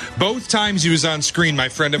Romo. Both times he was on screen, my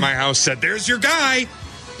friend at my house said, "There's your guy."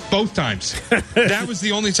 Both times. That was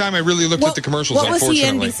the only time I really looked at the commercials, unfortunately. What was he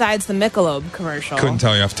in besides the Michelob commercial? Couldn't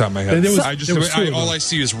tell you off the top of my head. All All I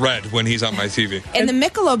see is red when he's on my TV. And the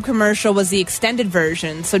Michelob commercial was the extended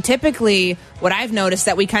version. So typically, what I've noticed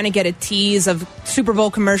that we kind of get a tease of Super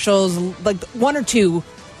Bowl commercials, like 1 or 2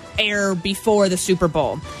 air before the Super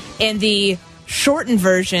Bowl. And the shortened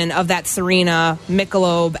version of that Serena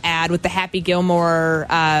Michelob ad with the Happy Gilmore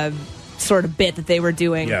sort of bit that they were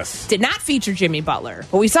doing did not feature Jimmy Butler.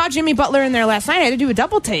 But we saw Jimmy Butler in there last night. I had to do a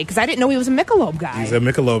double take because I didn't know he was a Michelob guy. He's a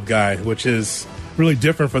Michelob guy, which is really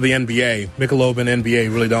different for the NBA. Michelob and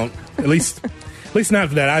NBA really don't, at least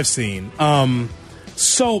not that I've seen.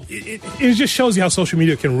 So it just shows you how social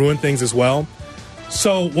media can ruin things as well.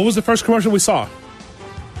 So what was the first commercial we saw?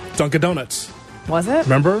 Dunkin' Donuts. Was it?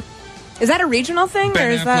 Remember? Is that a regional thing? Ben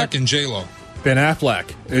or is Affleck that... and J-Lo. Ben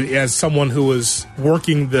Affleck, as someone who was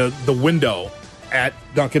working the window at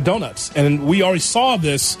Dunkin' Donuts. And we already saw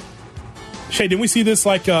this. Shay, didn't we see this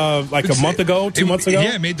like a month ago, 2 months ago?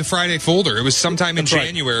 Yeah, it made the Friday folder. It was sometime in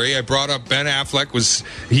January. I brought up Ben Affleck.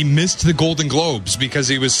 He missed the Golden Globes because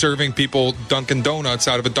he was serving people Dunkin' Donuts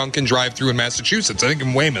out of a Dunkin' drive-thru in Massachusetts, I think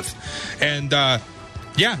in Weymouth. And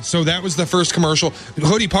so that was the first commercial.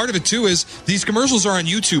 Hoodie, part of it, too, is these commercials are on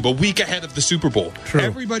YouTube a week ahead of the Super Bowl. True.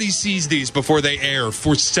 Everybody sees these before they air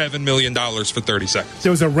for $7 million for 30 seconds.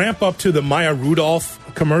 There was a ramp up to the Maya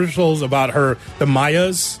Rudolph commercials about the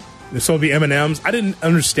Mayas, so the M&Ms. I didn't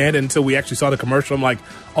understand it until we actually saw the commercial. I'm like,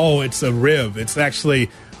 oh, it's a rib. It's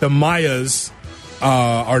actually the Mayas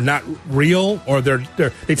are not real, or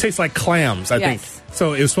they taste like clams, I think.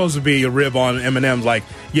 So it was supposed to be a rib on M&M's. Like,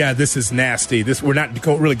 yeah, this is nasty. We're not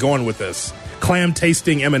really going with this. Clam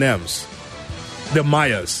tasting M&M's. The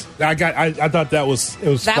Mayas. I thought that was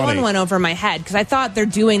funny. That one went over my head because I thought they're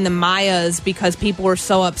doing the Mayas because people were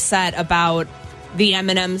so upset about the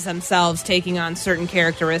M&Ms themselves taking on certain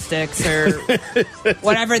characteristics or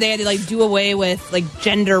whatever. They had to do away with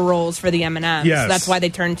gender roles for the M&Ms. Yes. So that's why they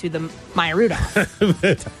turned to the Maya Rudolph.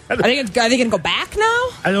 Are they going to go back now?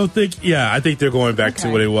 I don't think. Yeah, I think they're going back to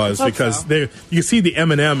what it was because you see the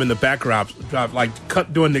M&M in the backdrop,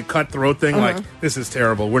 doing the cutthroat thing. Like, this is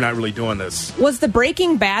terrible. We're not really doing this. Was the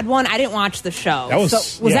Breaking Bad one? I didn't watch the show.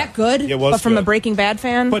 Was that good? It was. But from a Breaking Bad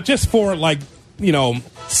fan. But just for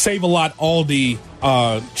Save-A-Lot Aldi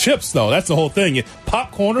chips, though. That's the whole thing.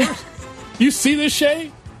 Popcorners. You see this,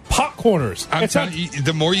 Shay? Popcorners. I'm telling you,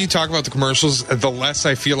 the more you talk about the commercials, the less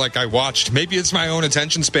I feel like I watched. Maybe it's my own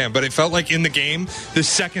attention span, but it felt like in the game, the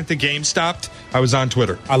second the game stopped, I was on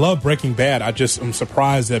Twitter. I love Breaking Bad. I'm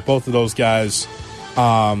surprised that both of those guys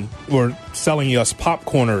were selling us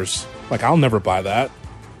popcorners. Like, I'll never buy that.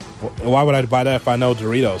 Why would I buy that if I know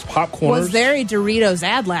Doritos? Popcorners? Was there a Doritos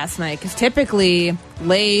ad last night? Because typically,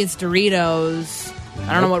 Lay's, Doritos,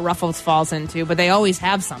 I don't know what Ruffles falls into, but they always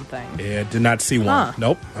have something. Yeah, did not see one.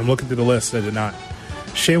 Nope. I'm looking through the list. I did not.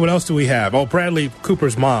 Shay, what else do we have? Oh, Bradley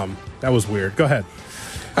Cooper's mom. That was weird. Go ahead.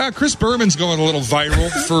 Chris Berman's going a little viral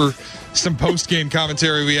for some post-game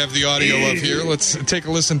commentary we have the audio of here. Let's take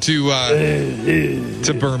a listen to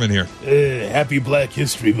Berman here. Happy Black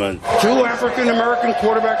History Month. 2 African-American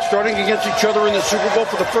quarterbacks starting against each other in the Super Bowl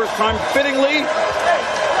for the first time. Fittingly,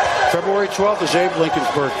 February 12th is Abe Lincoln's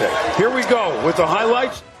birthday. Here we go with the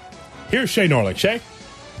highlights. Here's Shay Norling. Shay?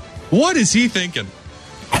 What is he thinking?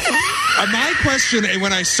 My question,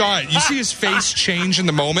 when I saw it, you see his face change in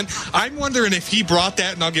the moment. I'm wondering if he brought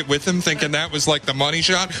that nugget with him, thinking that was like the money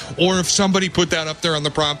shot, or if somebody put that up there on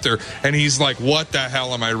the prompter and he's like, what the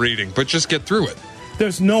hell am I reading? But just get through it.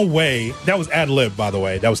 There's no way. That was ad-lib, by the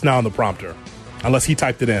way. That was not on the prompter, unless he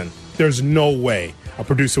typed it in. There's no way a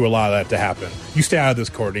producer would allow that to happen. You stay out of this,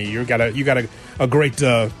 Courtney. You got a great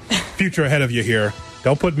future ahead of you here.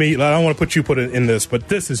 Don't put me. I don't want to put you in this, but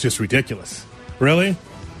this is just ridiculous. Really?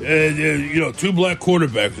 2 black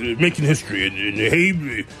quarterbacks making history, and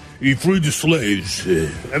he freed the slaves.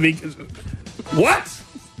 I mean, what?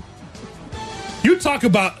 You talk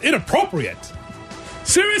about inappropriate.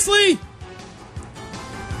 Seriously?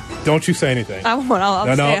 Don't you say anything. I'll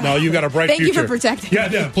No, you got a bright future. future. Thank you for protecting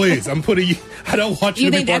me. Yeah, please. I'm putting you. I don't want you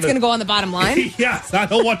You to think be that's going to go on the bottom line? Yes, I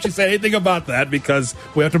don't want you to say anything about that because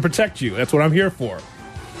we have to protect you. That's what I'm here for.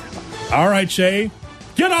 All right, Shay.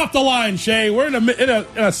 Get off the line, Shay. We're in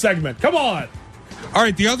a segment. Come on. All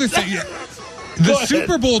right, the other thing. The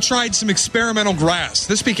Super Bowl tried some experimental grass.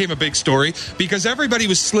 This became a big story because everybody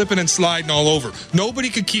was slipping and sliding all over. Nobody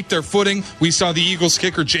could keep their footing. We saw the Eagles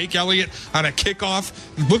kicker, Jake Elliott, on a kickoff.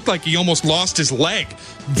 It looked like he almost lost his leg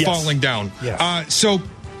falling down. Yes. So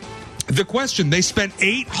the question, they spent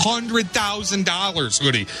 $800,000,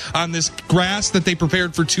 Hoodie, on this grass that they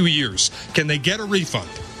prepared for 2 years. Can they get a refund?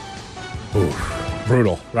 Oof.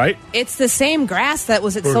 Brutal, right? It's the same grass that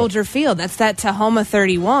was at Soldier Field. That's that Tahoma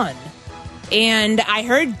 31. And I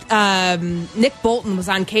heard Nick Bolton was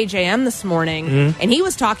on KJM this morning, and he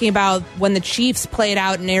was talking about when the Chiefs played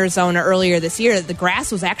out in Arizona earlier this year, that the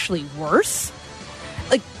grass was actually worse.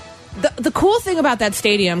 Like, the cool thing about that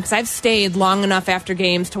stadium, because I've stayed long enough after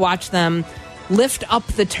games to watch them lift up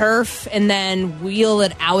the turf and then wheel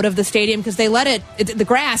it out of the stadium, because they let the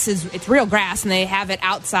grass it's real grass, and they have it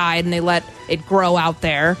outside and they let it grow out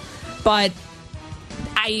there. But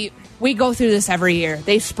we go through this every year.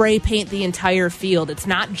 They spray paint the entire field. It's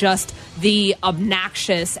not just the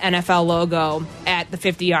obnoxious NFL logo at the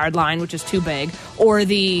 50-yard line, which is too big, or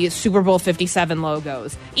the Super Bowl 57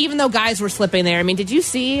 logos. Even though guys were slipping there. I mean, did you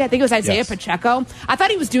see? I think it was Isaiah Pacheco. I thought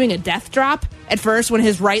he was doing a death drop at first when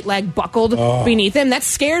his right leg buckled beneath him. That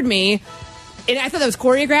scared me. And I thought that was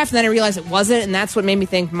choreographed, and then I realized it wasn't, and that's what made me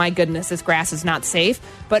think, my goodness, this grass is not safe.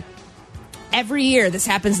 But every year this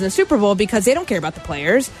happens in the Super Bowl because they don't care about the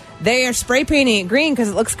players. They are spray painting it green because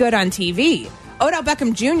it looks good on TV. Odell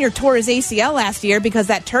Beckham Jr. tore his ACL last year because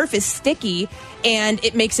that turf is sticky, and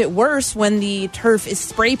it makes it worse when the turf is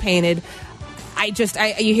spray painted.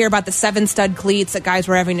 You hear about the 7-stud cleats that guys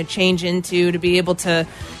were having to change into to be able to,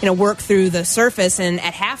 work through the surface. And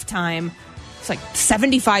at halftime, it's like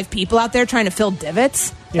 75 people out there trying to fill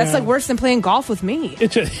divots. That's like worse than playing golf with me.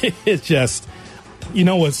 It's just,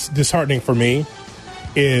 what's disheartening for me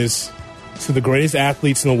is the greatest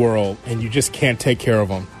athletes in the world, and you just can't take care of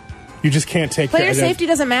them. You just can't take care of them. Player safety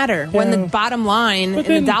doesn't matter when the bottom line and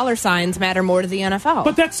the dollar signs matter more to the NFL.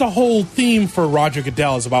 But that's the whole theme for Roger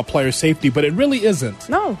Goodell, is about player safety, but it really isn't.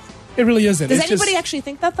 No. It really isn't. Does anybody actually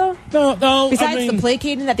think that, though? No. Besides the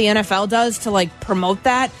placating that the NFL does to, promote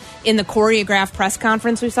that in the choreographed press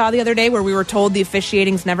conference we saw the other day where we were told the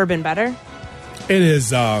officiating's never been better? It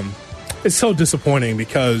is, it's so disappointing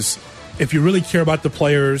because if you really care about the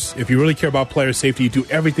players, if you really care about player safety, you do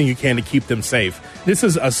everything you can to keep them safe. This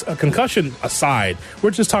is a concussion aside.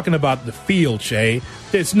 We're just talking about the field, Shay.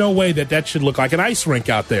 There's no way that should look like an ice rink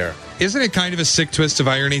out there. Isn't it kind of a sick twist of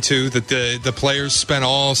irony, too, that the players spent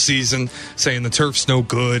all season saying the turf's no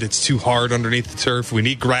good, it's too hard underneath the turf, we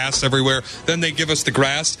need grass everywhere. Then they give us the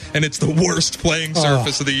grass, and it's the worst playing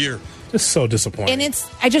surface of the year. It's so disappointing. And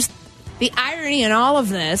the irony in all of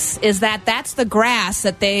this is that that's the grass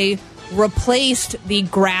that they replaced the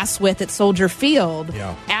grass with at Soldier Field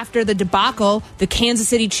after the debacle the Kansas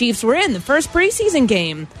City Chiefs were in, the first preseason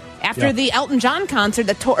game. After the Elton John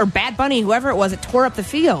concert or Bad Bunny, whoever it was, it tore up the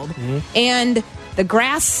field. And the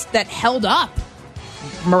grass that held up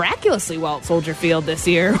miraculously well at Soldier Field this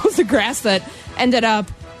year was the grass that ended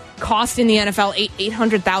up costing the NFL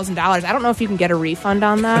 $800,000. I don't know if you can get a refund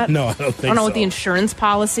on that. No, I don't think so. I don't know what the insurance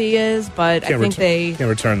policy is, but I think they can't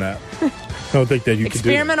return that. I don't think that you can do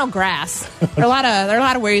experimental grass. There are a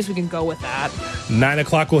lot of ways we can go with that. 9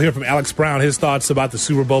 o'clock, we'll hear from Alex Brown, his thoughts about the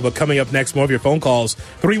Super Bowl. But coming up next, more of your phone calls.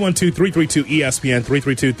 312-332-ESPN,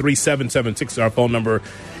 332-3776 is our phone number.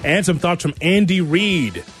 And some thoughts from Andy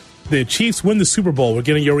Reid. The Chiefs win the Super Bowl. We're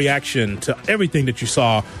getting your reaction to everything that you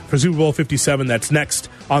saw for Super Bowl 57. That's next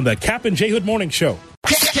on the Cap and J Hood Morning Show.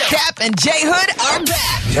 Cap and J Hood are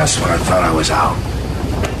back. Just when I thought I was out,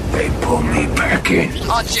 they pulled me back in.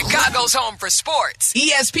 On Chicago's Home for Sports,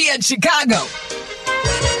 ESPN Chicago.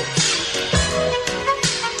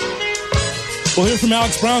 We'll hear from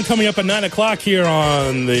Alex Brown coming up at 9 o'clock here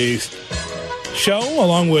on the show,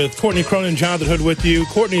 along with Courtney Cronin, Jonathan Hood with you.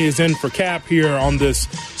 Courtney is in for Cap here on this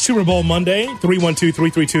Super Bowl Monday.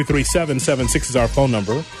 312-332-3776 is our phone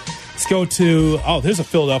number. Let's go to, there's a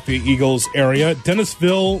Philadelphia Eagles area.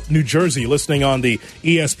 Dennisville, New Jersey, listening on the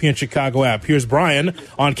ESPN Chicago app. Here's Brian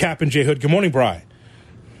on Cap and J Hood. Good morning, Brian.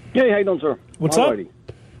 Hey, how you doing, sir? What's up?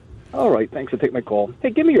 All right, thanks for taking my call. Hey,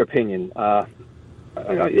 give me your opinion.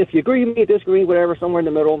 If you agree with me, disagree, whatever, somewhere in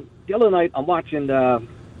the middle. The other night, I'm watching the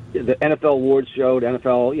NFL awards show, the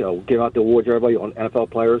NFL, give out the awards to everybody on NFL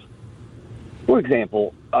players. For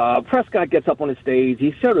example, Prescott gets up on the stage.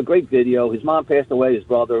 He showed a great video. His mom passed away, his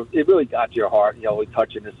brother. It really got to your heart,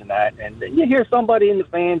 touching this and that. And you hear somebody in the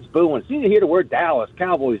fans booing. So you hear the word Dallas,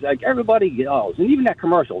 Cowboys. Like, everybody yells. And even that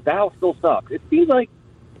commercial, Dallas still sucks. It seems like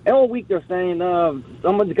all week they're saying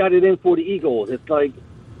someone's got it in for the Eagles. It's like,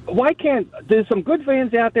 why can't – there's some good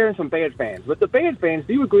fans out there and some bad fans. But the bad fans,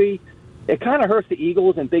 do you agree, it kind of hurts the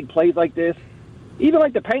Eagles in big plays like this? Even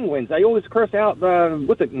like the Penguins, I always curse out,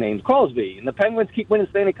 what's the name, Crosby, and the Penguins keep winning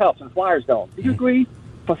Stanley Cups and Flyers don't. Do you agree?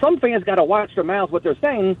 For some fans got to watch their mouths, what they're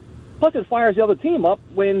saying, plus it fires the other team up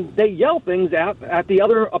when they yell things out at the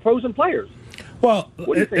other opposing players. Well,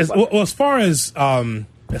 as far as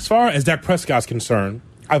Dak Prescott's concerned,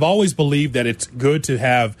 I've always believed that it's good to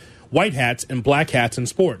have white hats and black hats in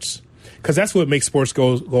sports, because that's what makes sports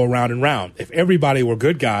go round and round. If everybody were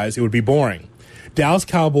good guys, it would be boring. Dallas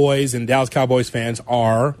Cowboys and Dallas Cowboys fans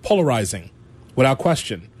are polarizing, without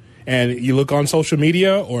question. And you look on social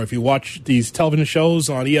media, or if you watch these television shows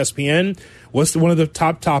on ESPN, what's one of the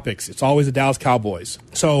top topics? It's always the Dallas Cowboys.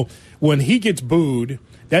 So when he gets booed,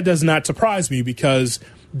 that does not surprise me, because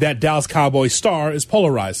that Dallas Cowboys star is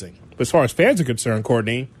polarizing. But as far as fans are concerned,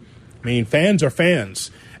 Courtney, I mean, fans are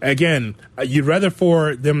fans. Again, you'd rather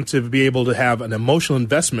for them to be able to have an emotional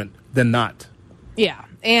investment than not. Yeah,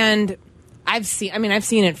 and I've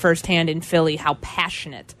seen it firsthand in Philly how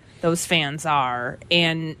passionate those fans are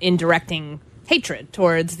and in directing hatred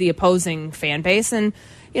towards the opposing fan base. And,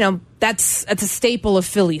 that's a staple of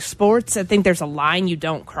Philly sports. I think there's a line you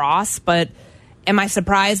don't cross. But am I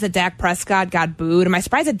surprised that Dak Prescott got booed? Am I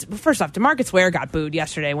surprised that, first off, DeMarcus Ware got booed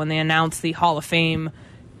yesterday when they announced the Hall of Fame,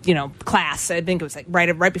 class? I think it was like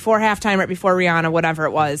right before halftime, right before Rihanna, whatever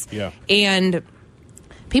it was. Yeah. And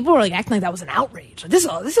people were acting like that was an outrage. Like, this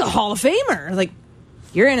is a Hall of Famer. Like,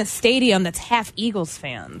 you're in a stadium that's half Eagles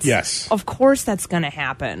fans. Yes. Of course that's going to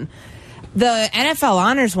happen. The NFL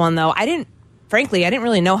honors one, though, I didn't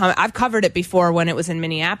really know how. I've covered it before when it was in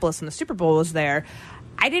Minneapolis and the Super Bowl was there.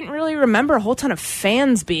 I didn't really remember a whole ton of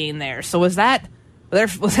fans being there. So was that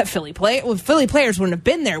Philly play? Well, Philly players wouldn't have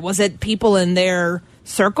been there. Was it people in their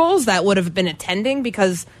circles that would have been attending?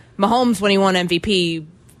 Because Mahomes, when he won MVP,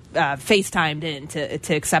 FaceTimed in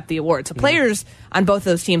to accept the award. So players on both of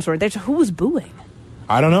those teams were there. So who was booing?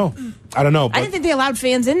 I don't know. But I didn't think they allowed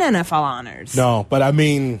fans in NFL honors. No, but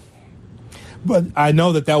but I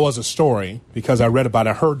know that was a story because I read about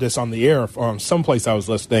it. I heard this on the air from someplace I was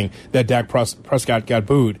listening that Dak Prescott got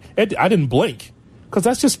booed. I didn't blink, because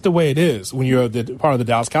that's just the way it is when you're part of the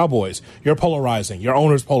Dallas Cowboys. You're polarizing. Your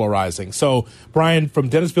owner's polarizing. So, Brian,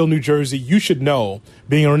 from Dennisville, New Jersey, you should know,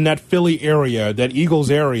 being in that Philly area, that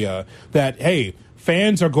Eagles area, that, hey,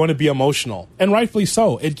 fans are going to be emotional, and rightfully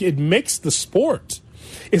so. It makes the sport.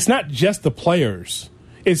 It's not just the players.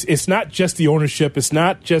 It's not just the ownership. It's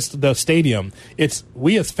not just the stadium. It's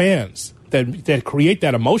we as fans that create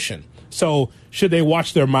that emotion. So should they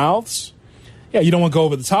watch their mouths? Yeah, you don't want to go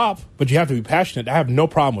over the top, but you have to be passionate. I have no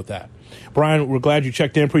problem with that. Brian, we're glad you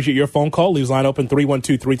checked in. Appreciate your phone call. Leaves line open,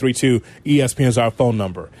 312-332-ESPN is our phone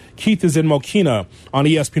number. Keith is in Mokina on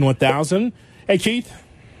ESPN 1000. Hey, Keith.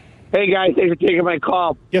 Hey, guys. Thanks for taking my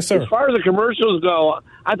call. Yes, sir. As far as the commercials go,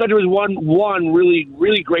 I thought there was one really,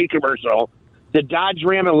 really great commercial. The Dodge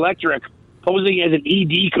Ram Electric posing as an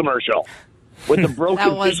ED commercial with the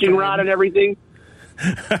broken fishing rod and everything.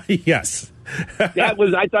 Yes. I thought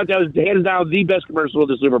that was hands down the best commercial of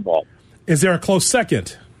the Super Bowl. Is there a close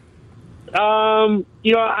second? I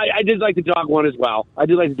did like the dog one as well. That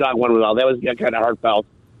was kind of heartfelt.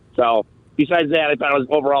 So besides that, I thought it was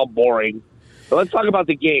overall boring. But let's talk about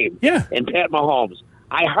the game. Yeah. And Pat Mahomes.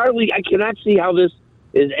 I cannot see how this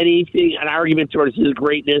is anything, an argument towards his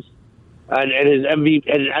greatness and his MVP.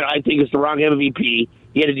 And I think it's the wrong MVP.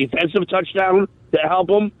 He had a defensive touchdown to help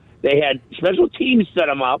him. They had special teams set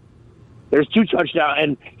him up. There's 2 touchdowns,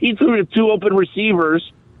 and he threw to 2 open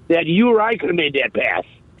receivers that you or I could have made that pass.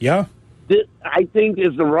 Yeah. I think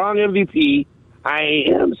it's the wrong MVP. I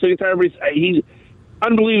am sick and tired of he's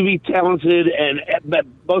unbelievably talented and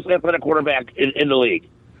most athletic quarterback in the league.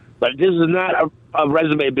 But this is not a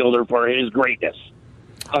resume builder for his greatness.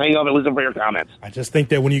 I'll hang up and listen for your comments. I just think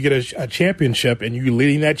that when you get a championship and you're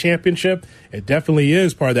leading that championship, it definitely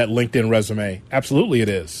is part of that LinkedIn resume. Absolutely it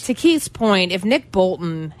is. To Keith's point, if Nick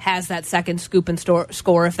Bolton has that second scoop and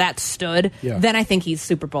score, if that stood, then I think he's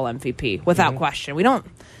Super Bowl MVP, without question. We don't,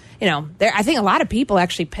 I think a lot of people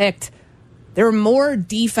actually picked, there were more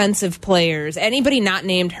defensive players, anybody not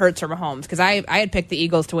named Hurts or Mahomes, because I had picked the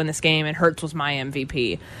Eagles to win this game, and Hurts was my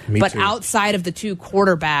MVP. Me but too. Outside of the 2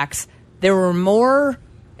 quarterbacks, there were more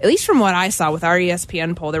at least from what I saw with our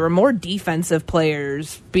ESPN poll, there were more defensive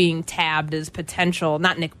players being tabbed as potential,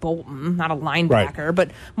 not Nick Bolton, not a linebacker, but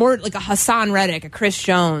more like a Hassan Reddick, a Chris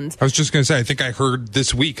Jones. I was just going to say, I think I heard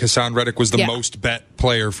this week Hassan Reddick was the most bet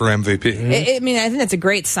player for MVP. I mean, I think that's a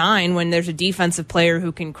great sign when there's a defensive player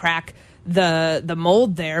who can crack the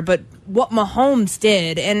mold there. But what Mahomes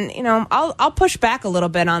did, and I'll push back a little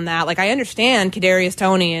bit on that. Like, I understand Kadarius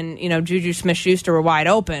Toney and Juju Smith-Schuster were wide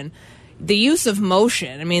open. The use of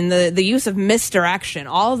motion, I mean, the use of misdirection,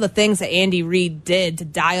 all of the things that Andy Reid did to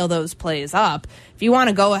dial those plays up. If you want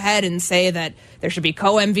to go ahead and say that there should be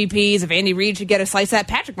co-MVPs, if Andy Reid should get a slice of that,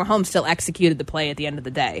 Patrick Mahomes still executed the play at the end of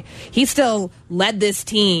the day. He still led this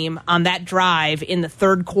team on that drive in the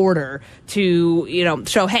third quarter to,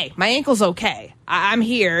 show, hey, my ankle's okay. I'm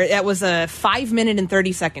here. That was a 5-minute and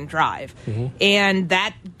 30-second drive. And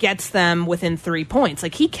that gets them within 3 points.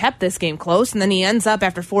 Like, he kept this game close, and then he ends up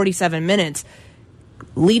after 47 minutes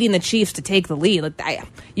leading the Chiefs to take the lead. Like,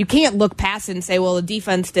 you can't look past it and say, well, the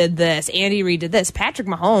defense did this, Andy Reid did this. Patrick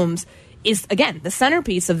Mahomes is, again, the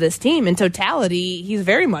centerpiece of this team. In totality, he's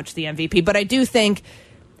very much the MVP. But I do think,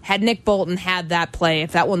 had Nick Bolton had that play,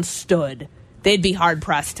 if that one stood, they'd be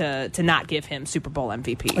hard-pressed to not give him Super Bowl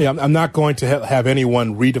MVP. Yeah, I'm not going to have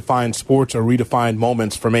anyone redefine sports or redefine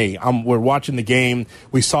moments for me. We're watching the game.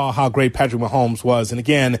 We saw how great Patrick Mahomes was. And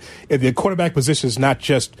again, if the quarterback position is not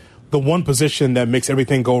just the one position that makes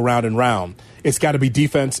everything go round and round. It's got to be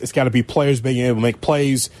defense. It's got to be players being able to make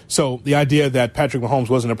plays. So the idea that Patrick Mahomes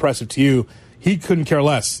wasn't impressive to you, he couldn't care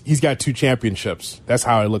less. He's got 2 championships. That's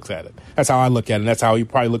how I look at it. That's how I look at it, and that's how he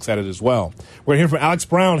probably looks at it as well. We're going to hear from Alex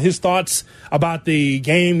Brown, his thoughts about the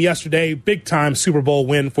game yesterday. Big-time Super Bowl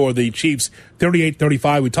win for the Chiefs,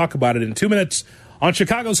 38-35. We talk about it in 2 minutes on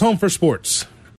Chicago's Home for Sports.